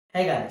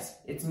Hey guys,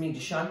 it's me,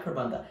 Dishan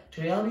Karbanda.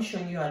 Today I'll be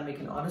showing you how to make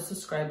an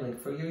auto-subscribe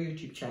link for your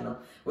YouTube channel,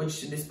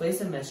 which displays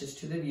a message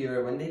to the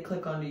viewer when they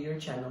click onto your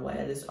channel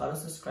via this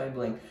auto-subscribe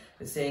link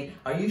saying,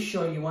 are you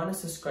sure you want to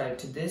subscribe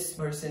to this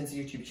person's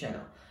YouTube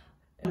channel?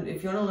 And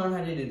if you want to learn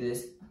how to do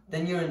this,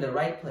 then you're in the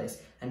right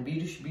place. And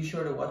be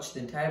sure to watch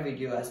the entire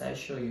video as I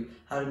show you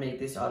how to make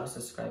this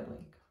auto-subscribe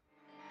link.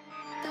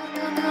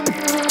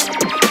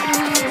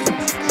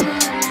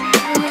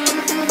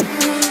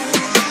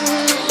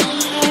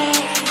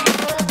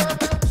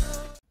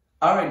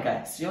 Alright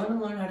guys, so you want to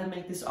learn how to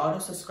make this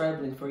auto-subscribe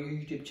link for your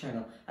YouTube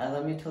channel, and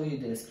let me tell you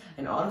this,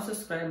 an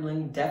auto-subscribe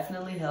link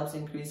definitely helps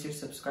increase your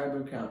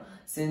subscriber count,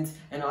 since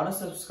an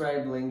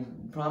auto-subscribe link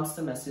prompts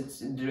the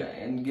message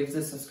and gives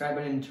the subscribe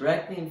button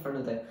directly in front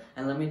of them.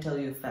 And let me tell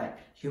you a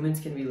fact, humans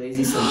can be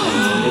lazy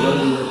sometimes and they don't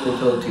know what they're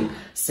told to.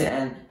 So,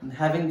 and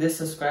having this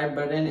subscribe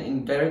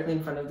button directly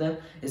in front of them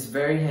is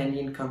very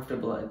handy and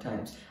comfortable at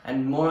times.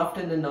 And more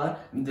often than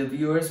not, the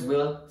viewers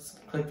will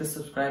click the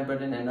subscribe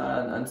button and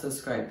not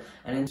unsubscribe.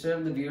 And instead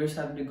of the viewers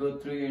having to go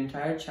through your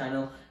entire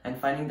channel and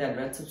finding that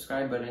red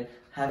subscribe button,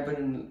 have it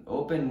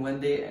open when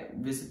they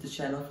visit the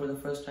channel for the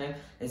first time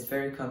is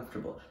very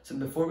comfortable. So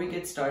before we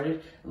get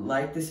started,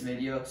 like this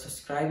video,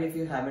 subscribe if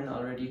you haven't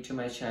already to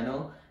my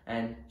channel,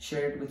 and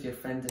share it with your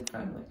friends and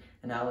family.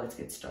 And now let's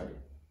get started.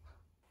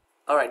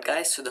 Alright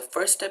guys, so the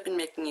first step in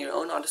making your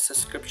own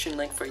auto-subscription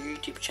link for your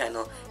YouTube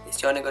channel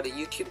is you want to go to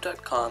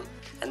youtube.com,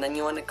 and then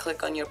you want to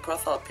click on your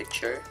profile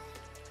picture,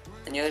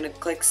 and you're going to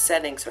click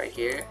settings right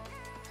here,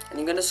 and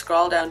you're going to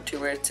scroll down to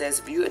where it says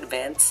view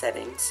advanced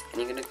settings,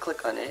 and you're going to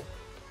click on it.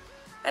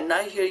 And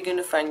now here you're going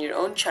to find your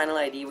own channel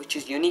ID which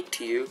is unique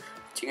to you,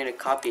 so you're going to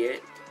copy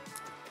it,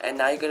 and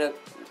now you're going to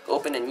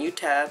open a new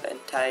tab and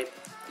type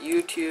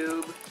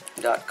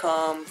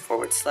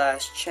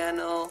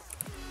youtube.com/channel/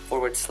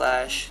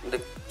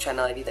 the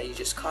channel ID that you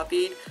just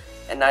copied.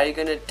 And now you're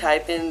going to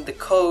type in the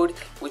code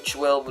which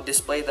will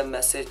display the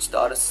message, the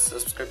auto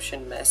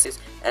subscription message,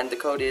 and the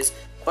code is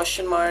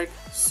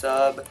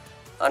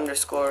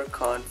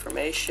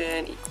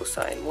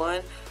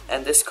 $sub_confirmation=1,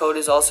 and this code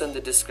is also in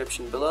the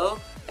description below.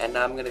 And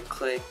now I'm going to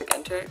click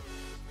enter,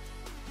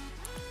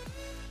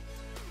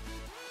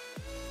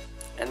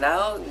 and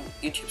now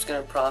YouTube's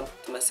going to prompt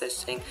the message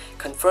saying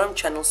confirm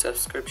channel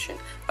subscription.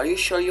 Are you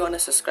sure you want to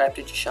subscribe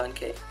to Jishan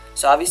K?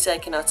 So obviously I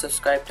cannot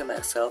subscribe to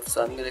myself,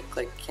 so I'm going to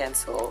click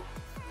cancel.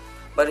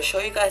 But to show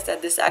you guys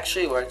that this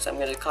actually works, I'm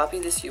going to copy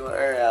this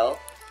URL,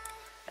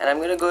 and I'm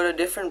going to go to a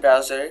different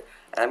browser,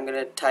 and I'm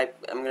going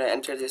to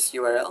enter this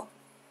URL.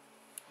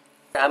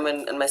 I'm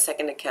in my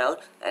second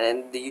account, and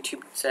then the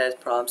YouTube says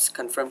prompts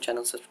confirm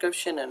channel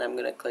subscription, and I'm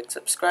going to click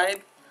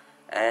subscribe,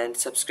 and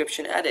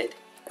subscription added.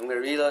 I'm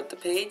going to reload the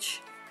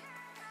page,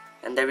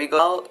 and there we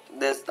go.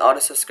 This auto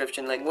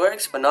subscription link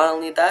works. But not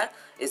only that,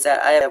 is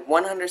that I have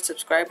 100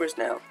 subscribers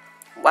now.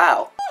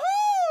 Wow.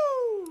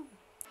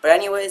 But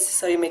anyways, this is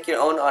how you make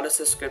your own auto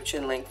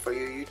subscription link for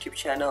your YouTube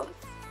channel.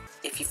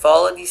 If you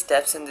follow these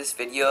steps in this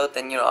video,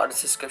 then your auto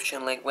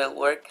subscription link will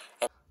work.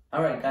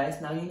 Alright guys,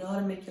 now you know how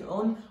to make your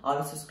own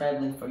auto subscribe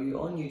link for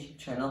your own YouTube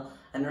channel,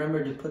 and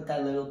remember to put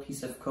that little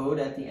piece of code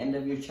at the end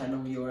of your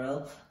channel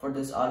URL for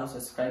this auto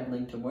subscribe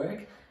link to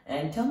work.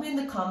 And tell me in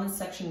the comments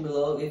section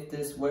below if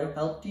this work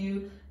helped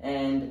you.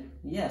 And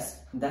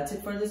yes, that's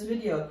it for this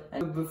video.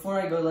 And before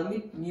I go,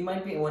 you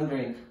might be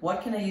wondering,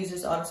 what can I use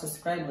this auto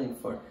subscribe link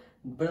for?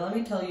 But let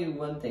me tell you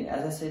one thing.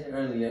 As I said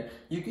earlier,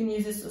 you can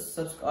use this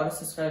auto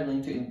subscribe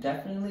link to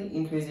definitely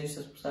increase your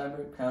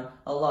subscriber count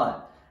a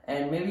lot.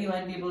 And maybe you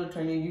might be able to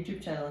turn your YouTube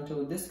channel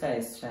into this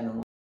guy's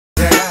channel.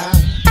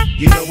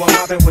 You know what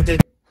happened with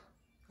it?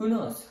 Who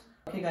knows?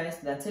 Okay guys,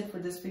 that's it for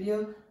this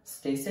video.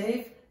 Stay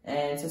safe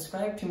and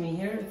subscribe to me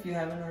here if you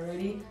haven't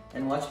already,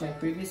 and watch my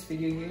previous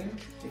video here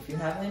if you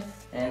haven't.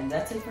 And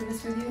that's it for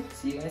this video.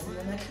 See you guys in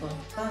the next one.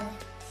 Bye.